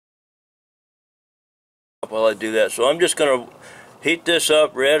while I do that. So I'm just going to heat this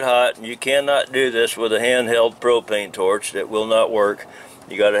up red hot, and you cannot do this with a handheld propane torch. That will not work.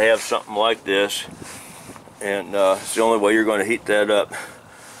 You got to have something like this, and it's the only way you're going to heat that up.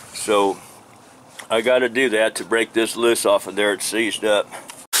 So I got to do that to break this loose off of there. It's seized up.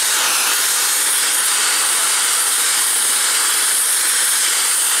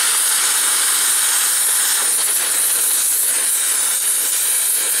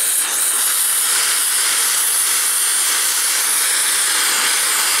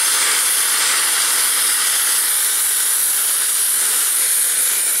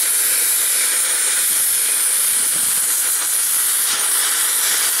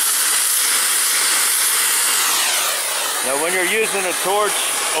 Now when you're using a torch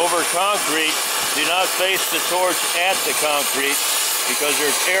over concrete, do not face the torch at the concrete because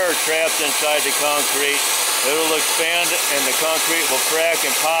there's air trapped inside the concrete. It'll expand and the concrete will crack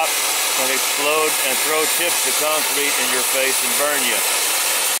and pop and explode and throw chips of concrete in your face and burn you.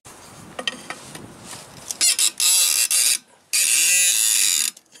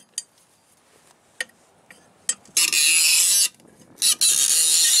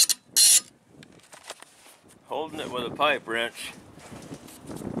 Holding it with a pipe wrench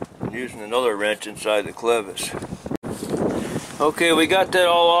and using another wrench inside the clevis. Okay, we got that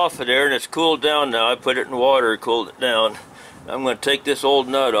all off of there and it's cooled down now. I put it in water, cooled it down. I'm going to take this old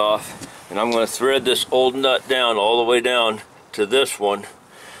nut off and I'm going to thread this old nut down all the way down to this one.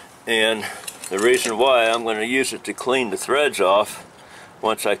 And the reason why, I'm going to use it to clean the threads off.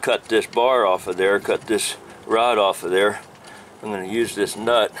 Once I cut this bar off of there, cut this rod off of there, I'm going to use this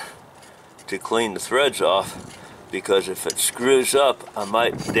nut to clean the threads off, because if it screws up I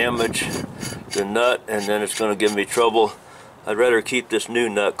might damage the nut and then it's going to give me trouble. I'd rather keep this new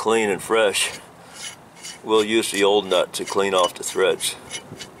nut clean and fresh. We'll use the old nut to clean off the threads.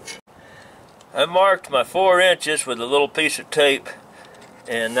 I marked my 4 inches with a little piece of tape,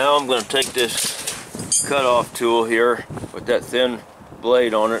 and now I'm going to take this cut-off tool here with that thin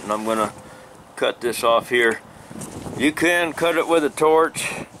blade on it, and I'm going to cut this off here. You can cut it with a torch.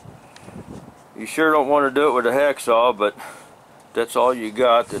 You sure don't want to do it with a hacksaw, but that's all you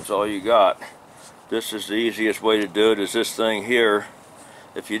got, that's all you got. This is the easiest way to do it, is this thing here.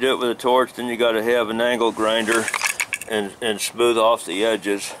 If you do it with a torch, then you got to have an angle grinder and smooth off the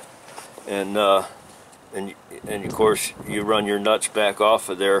edges. And of course, you run your nuts back off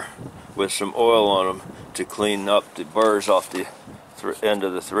of there with some oil on them to clean up the burrs off the end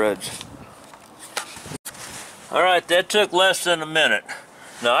of the threads. Alright, that took less than a minute.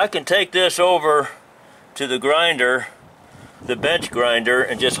 Now I can take this over to the grinder, the bench grinder,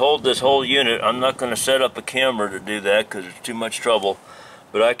 and just hold this whole unit. I'm not going to set up a camera to do that because it's too much trouble.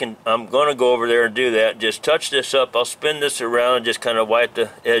 But I'm going to go over there and do that. Just touch this up. I'll spin this around and just kind of wipe the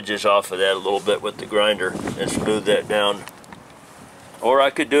edges off of that a little bit with the grinder and smooth that down. Or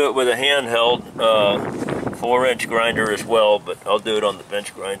I could do it with a handheld 4-inch grinder as well, but I'll do it on the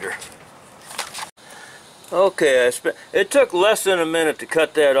bench grinder. Okay, it took less than a minute to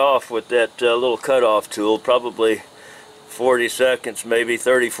cut that off with that little cut-off tool, probably 40 seconds, maybe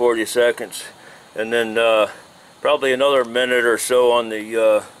 30-40 seconds, and then probably another minute or so on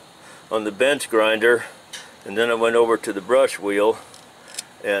the bench grinder, and then I went over to the brush wheel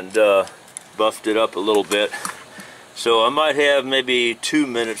and buffed it up a little bit. So I might have maybe 2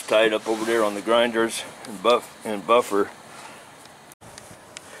 minutes tied up over there on the grinders and buffer.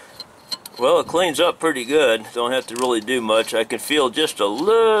 Well, it cleans up pretty good. Don't have to really do much. I can feel just a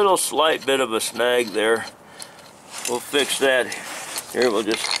little slight bit of a snag there. We'll fix that. Here, we'll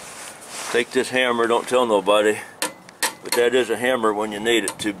just take this hammer. Don't tell nobody. But that is a hammer when you need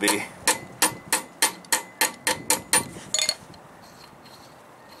it to be.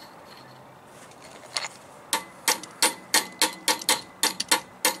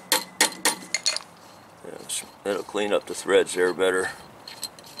 That'll clean up the threads there better.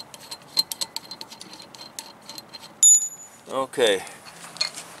 Okay,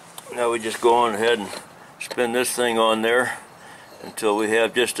 now we just go on ahead and spin this thing on there until we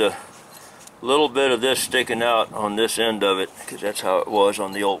have just a little bit of this sticking out on this end of it, because that's how it was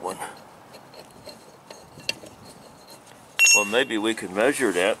on the old one. Well, maybe we could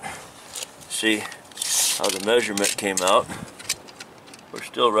measure that, see how the measurement came out. We're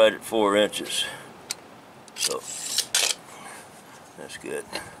still right at 4 inches, so that's good.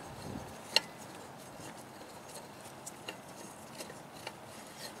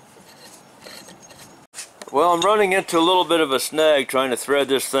 Well, I'm running into a little bit of a snag trying to thread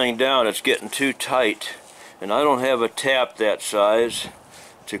this thing down. It's getting too tight, and I don't have a tap that size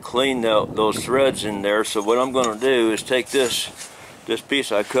to clean those threads in there. So what I'm going to do is take this this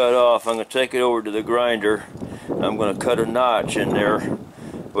piece I cut off, I'm going to take it over to the grinder. I'm going to cut a notch in there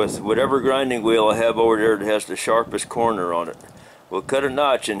with whatever grinding wheel I have over there that has the sharpest corner on it. We'll cut a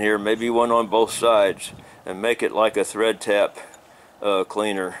notch in here, maybe one on both sides, and make it like a thread tap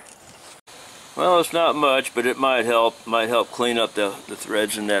cleaner. Well, it's not much, but it might help clean up the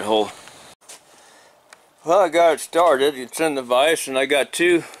threads in that hole. Well, I got it started. It's in the vise, and I got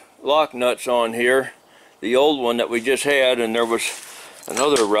 2 lock nuts on here. The old one that we just had, and there was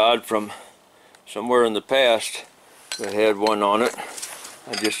another rod from somewhere in the past that had one on it.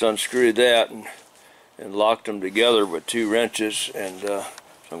 I just unscrewed that and locked them together with 2 wrenches, and so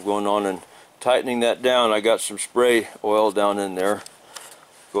I'm going on and tightening that down. I got some spray oil down in there.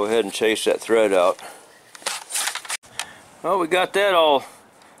 Go ahead and chase that thread out. Well, we got that all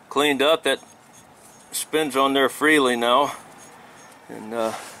cleaned up. That spins on there freely now, and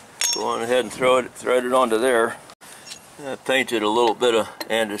go on ahead and thread it onto there. I painted a little bit of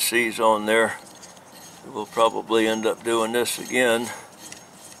anti-seize on there. We'll probably end up doing this again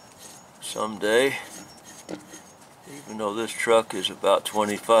someday, even though this truck is about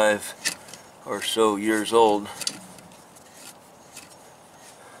 25 or so years old.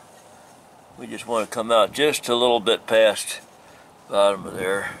 We just want to come out just a little bit past the bottom of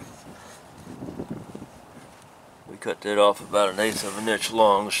there. We cut that off about 1/8 of an inch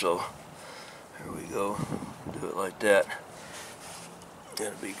long, so here we go. Do it like that.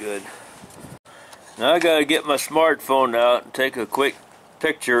 That'll be good. Now I gotta get my smartphone out and take a quick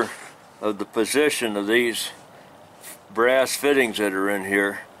picture of the position of these brass fittings that are in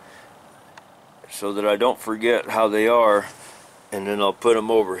here, so that I don't forget how they are, and then I'll put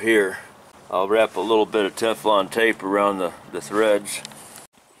them over here. I'll wrap a little bit of Teflon tape around the threads.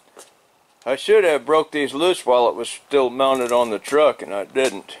 I should have broke these loose while it was still mounted on the truck, and I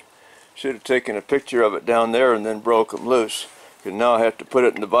didn't. Should have taken a picture of it down there and then broke them loose. Because now I have to put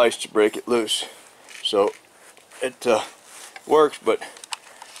it in the vise to break it loose. So it works, but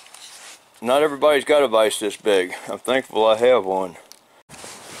not everybody's got a vise this big. I'm thankful I have one.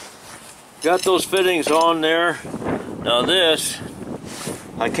 Got those fittings on there. Now this,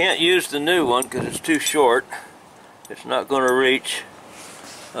 I can't use the new one because it's too short. It's not going to reach.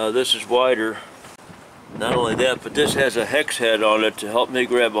 This is wider. Not only that, but this has a hex head on it to help me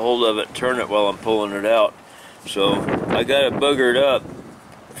grab a hold of it and turn it while I'm pulling it out. So I got it boogered up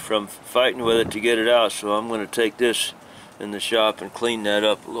from fighting with it to get it out, so I'm going to take this in the shop and clean that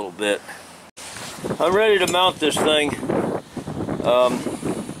up a little bit. I'm ready to mount this thing.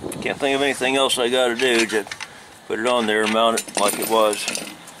 Can't think of anything else I got to do. Just put it on there and mount it like it was.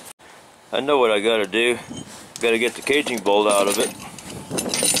 I know what I got to do. Got to get the caging bolt out of it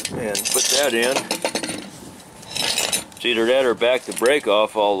and put that in. It's either that or back the brake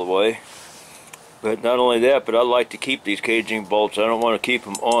off all the way. But not only that, but I like to keep these caging bolts. I don't want to keep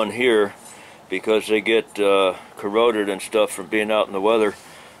them on here because they get corroded and stuff from being out in the weather.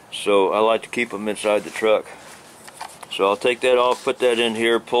 So I like to keep them inside the truck. So I'll take that off, put that in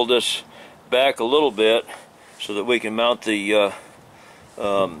here, pull this back a little bit so that we can mount the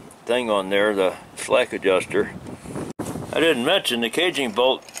thing on there, the slack adjuster. I didn't mention the caging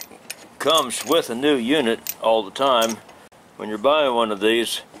bolt comes with a new unit all the time. When you're buying one of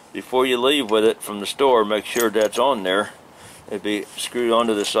these, before you leave with it from the store, make sure that's on there. It'd be screwed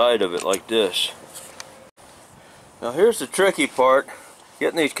onto the side of it like this. Now here's the tricky part,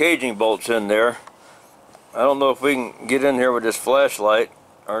 getting these caging bolts in there. I don't know if we can get in here with this flashlight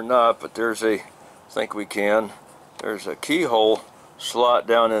or not, but there's I think we can. There's a keyhole slot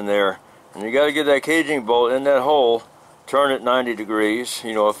down in there, and you got to get that caging bolt in that hole, turn it 90 degrees,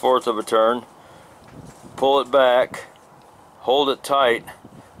 you know, 1/4 of a turn, pull it back, hold it tight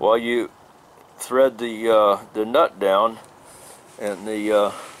while you thread the nut down and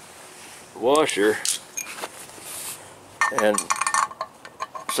the washer. And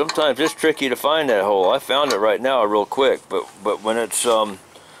sometimes it's tricky to find that hole. I found it right now real quick, but when it's on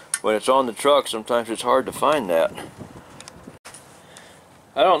the truck, sometimes it's hard to find that.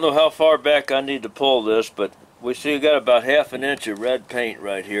 I don't know how far back I need to pull this, but we see we got about 1/2 inch of red paint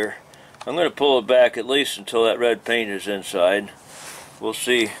right here. I'm going to pull it back at least until that red paint is inside. We'll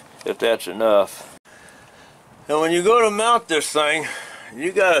see if that's enough. Now when you go to mount this thing,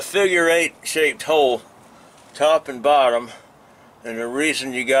 you got a figure-8 shaped hole, top and bottom. And the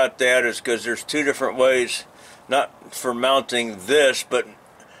reason you got that is because there's 2 different ways, not for mounting this, but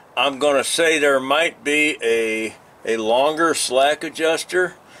I'm going to say there might be a longer slack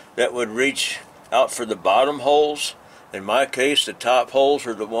adjuster that would reach out for the bottom holes. In my case, the top holes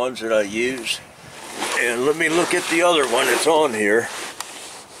are the ones that I use. And let me look at the other one that's on here.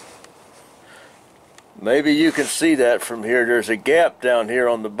 Maybe you can see that from here. There's a gap down here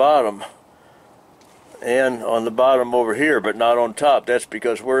on the bottom and on the bottom over here, but not on top. That's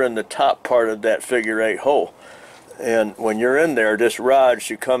because we're in the top part of that figure 8 hole. And when you're in there, this rod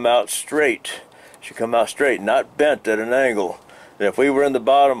should come out straight. Should come out straight, not bent at an angle. And if we were in the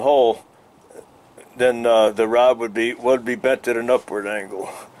bottom hole, then the rod would be bent at an upward angle.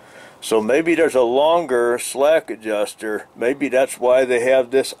 So maybe there's a longer slack adjuster. Maybe that's why they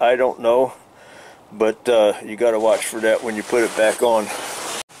have this. I don't know. But you got to watch for that when you put it back on.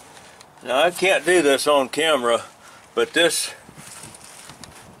 Now I can't do this on camera, but this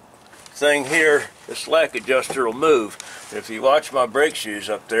thing here, the slack adjuster will move. If you watch my brake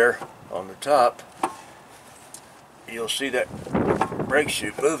shoes up there on the top, you'll see that brake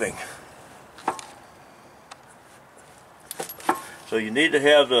shoe moving. So you need to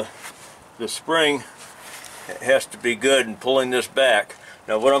have the spring, it has to be good in pulling this back.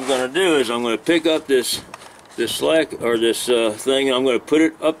 Now what I'm going to do is I'm going to pick up this slack, or this thing, and I'm going to put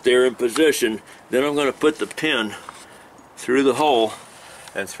it up there in position. Then I'm going to put the pin through the hole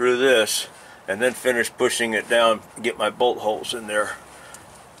and through this, and then finish pushing it down, get my bolt holes in there.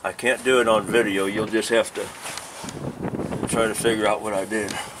 I can't do it on video. You'll just have to try to figure out what I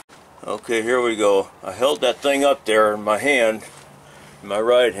did. Okay, here we go. I held that thing up there in my hand, in my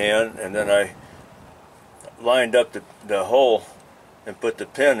right hand, and then I lined up the hole and put the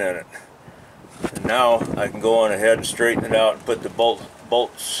pin in it. And now I can go on ahead and straighten it out and put the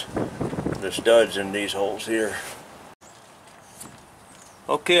bolts, the studs in these holes here.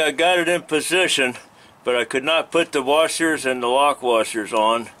 Okay, I got it in position, but I could not put the washers and the lock washers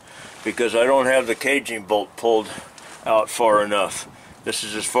on because I don't have the caging bolt pulled out far enough. This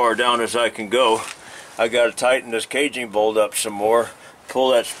is as far down as I can go. I got to tighten this caging bolt up some more,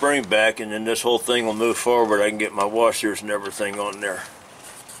 pull that spring back, and then this whole thing will move forward. I can get my washers and everything on there.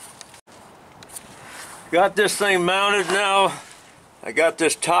 Got this thing mounted now. I got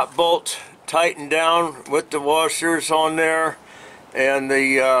this top bolt tightened down with the washers on there, and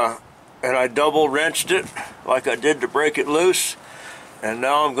I double wrenched it like I did to break it loose. And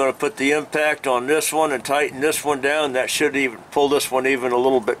now I'm going to put the impact on this one and tighten this one down. That should even pull this one even a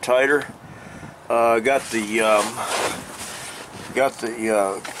little bit tighter. Got the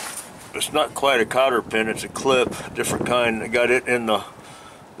it's not quite a cotter pin, it's a clip, different kind. I got it in the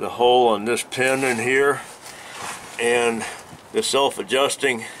hole on this pin in here, and the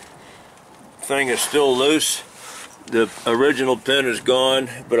self-adjusting thing is still loose. The original pin is gone,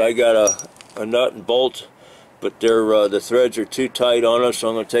 but I got a nut and bolt, but the threads are too tight on us, so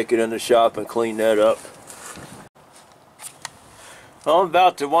I'm going to take it in the shop and clean that up. Well, I'm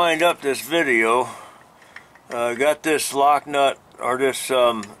about to wind up this video. Got this lock nut, or this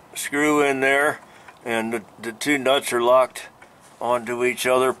screw in there, and the two nuts are locked onto each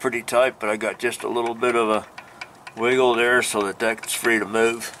other pretty tight, but I got just a little bit of a wiggle there so that's free to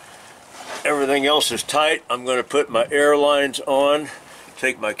move. Everything else is tight. I'm going to put my air lines on,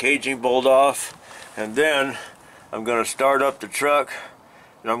 take my caging bolt off, and then I'm going to start up the truck,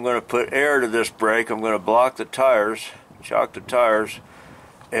 and I'm going to put air to this brake. I'm going to block the tires, shock the tires,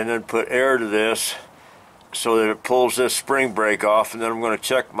 and then put air to this so that it pulls this spring brake off, and then I'm going to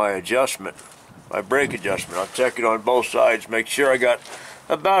check my adjustment, my brake adjustment. I'll check it on both sides, make sure I got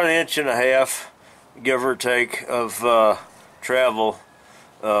about 1.5 inches, give or take, of travel,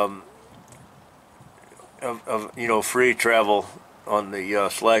 free travel on the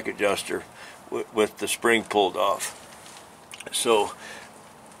slack adjuster with the spring pulled off. So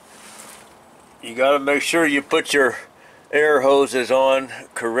you got to make sure you put your air hoses on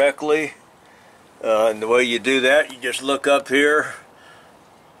correctly, and the way you do that, you just look up here.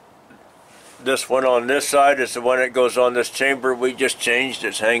 This one on this side is the one that goes on this chamber we just changed.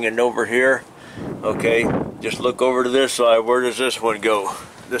 It's hanging over here. Okay, just look over to this side. Where does this one go?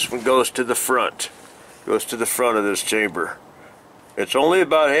 This one goes to the front. Goes to the front of this chamber. It's only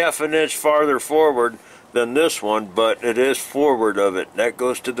about 1/2 inch farther forward than this one, but it is forward of it. That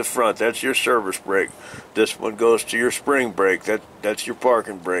goes to the front. That's your service brake. This one goes to your spring brake. That's your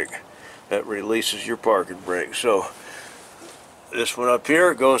parking brake. That releases your parking brake. So this one up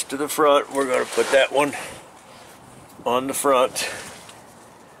here goes to the front. We're going to put that one on the front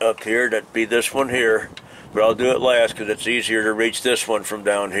up here. That'd be this one here, but I'll do it last because it's easier to reach this one from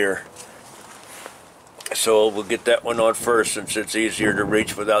down here. So we'll get that one on first since it's easier to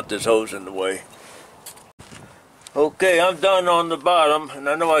reach without this hose in the way. Okay, I'm done on the bottom, and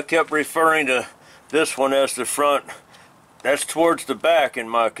I know I kept referring to this one as the front. That's towards the back in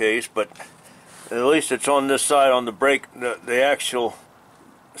my case, but at least it's on this side, on the brake, the actual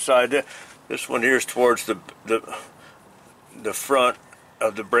side. This one here is towards the front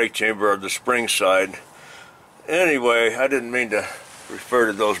of the brake chamber, or the spring side. Anyway, I didn't mean to refer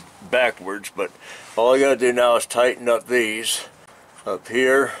to those backwards, but all I gotta do now is tighten up these up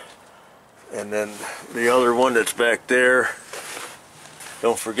here, and then the other one that's back there.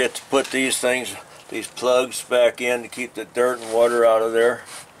 Don't forget to put these plugs back in to keep the dirt and water out of there.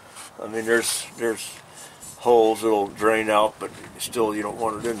 I mean, there's holes that'll drain out, but still you don't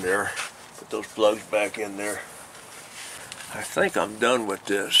want it in there. Put those plugs back in there. I think I'm done with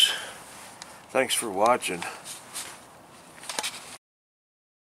this. Thanks for watching.